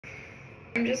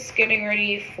I'm just getting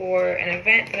ready for an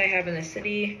event that I have in the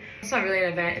city. It's not really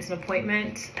an event, it's an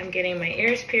appointment. I'm getting my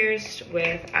ears pierced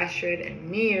with Astrid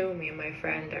and Miyu. Me and my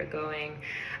friend are going.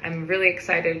 I'm really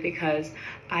excited because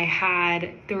I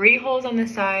had 3 holes on the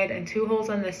side and 2 holes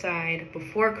on the side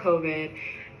before COVID,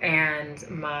 and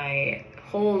my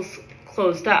holes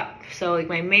closed up. So like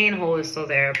my main hole is still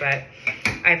there, but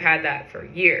I've had that for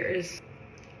years.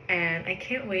 And I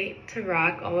can't wait to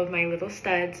rock all of my little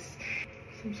studs.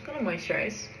 I'm just gonna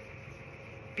moisturize.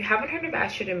 If you haven't heard of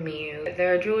Astrid and Miyu,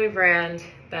 they're a jewelry brand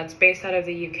that's based out of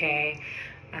the UK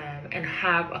and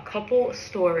have a couple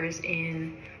stores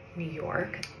in New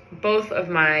York. Both of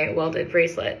my welded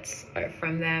bracelets are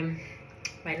from them.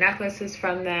 My necklace is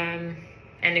from them.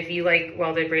 And if you like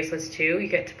welded bracelets too, you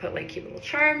get to put like cute little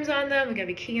charms on them. Like I have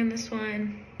a key on this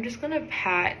one. I'm just gonna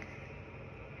pat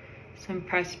some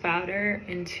pressed powder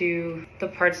into the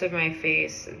parts of my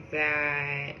face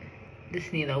that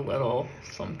just need a little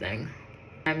something.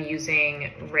 I'm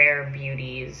using Rare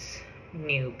Beauty's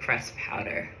new pressed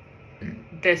powder.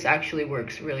 This actually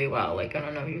works really well. Like, I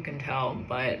don't know if you can tell,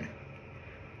 but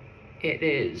it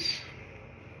is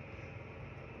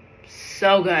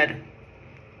so good.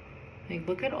 Like,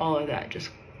 look at all of that. It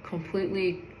just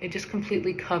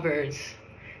completely covers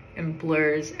and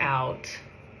blurs out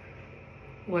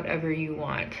whatever you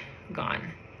want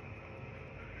gone.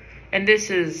 And this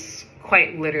is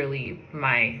quite literally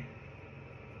my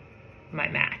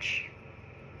match.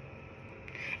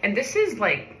 And this is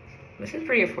pretty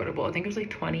affordable. I think it was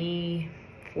like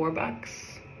 24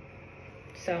 bucks.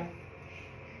 So,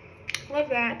 love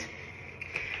that.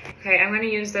 Okay, I'm gonna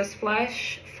use this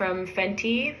blush from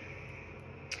Fenty.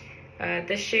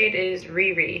 This shade is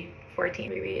Riri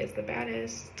 14. Riri is the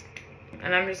baddest.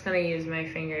 And I'm just gonna use my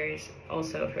fingers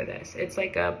also for this. It's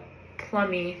like a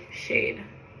plummy shade.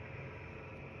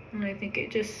 And I think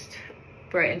it just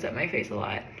brightens up my face a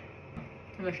lot.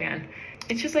 I'm a fan.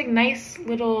 It's just like nice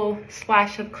little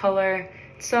splash of color.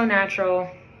 It's so natural.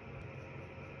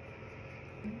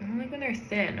 I don't like when they're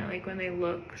thin. I like when they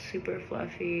look super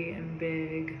fluffy and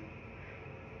big.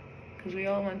 Because we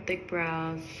all want thick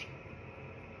brows.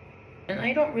 And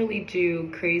I don't really do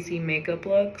crazy makeup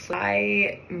looks.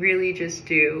 I really just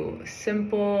do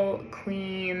simple,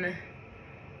 clean,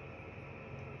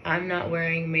 I'm not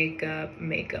wearing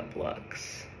makeup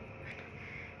looks.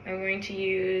 I'm going to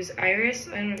use Iris,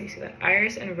 I don't know if you see that,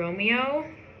 Iris and Romeo,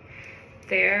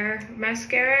 their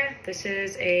mascara. This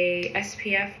is a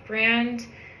SPF brand.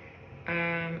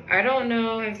 I don't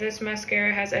know if this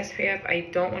mascara has SPF. I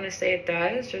don't want to say it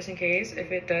does, just in case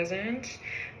if it doesn't.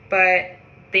 But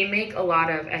they make a lot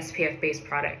of SPF based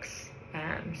products.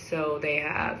 So they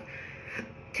have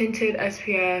tinted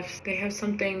SPFs. They have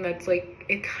something that's like,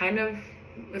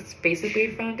 it's basically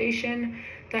a foundation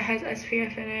that has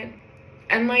SPF in it.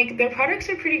 And like their products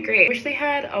are pretty great. I wish they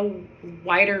had a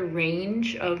wider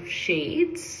range of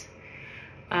shades.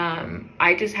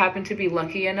 I just happen to be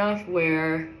lucky enough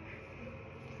where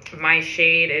my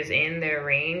shade is in their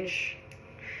range.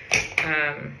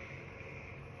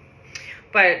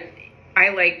 But I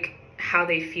like how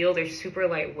they feel. They're super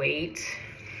lightweight.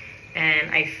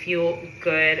 And I feel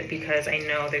good because I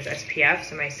know there's SPF,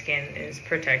 so my skin is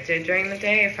protected during the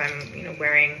day. If I'm,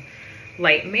 wearing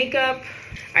light makeup,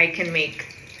 I can make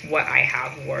what I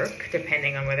have work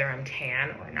depending on whether I'm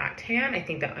tan or not tan. I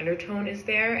think the undertone is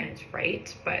there and it's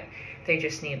right, but they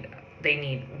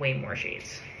need way more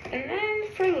shades. And then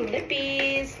for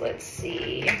lippies, let's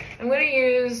see. I'm gonna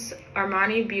use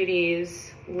Armani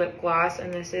Beauty's lip gloss,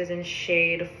 and this is in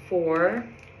shade 4.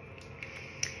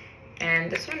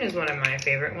 And this one is one of my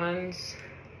favorite ones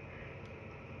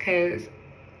because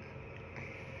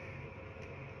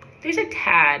there's a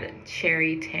tad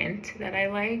cherry tint that I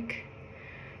like.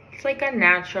 It's like a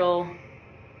natural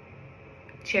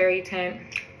cherry tint.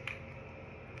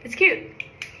 It's cute.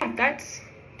 That's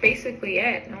basically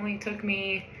it. It only took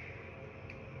me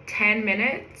 10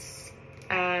 minutes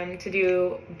to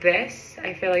do this.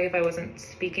 I feel like if I wasn't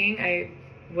speaking, I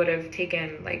would have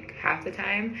taken like half the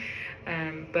time.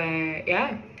 But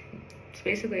yeah, that's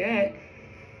basically it.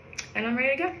 And I'm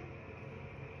ready to go.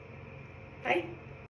 Bye.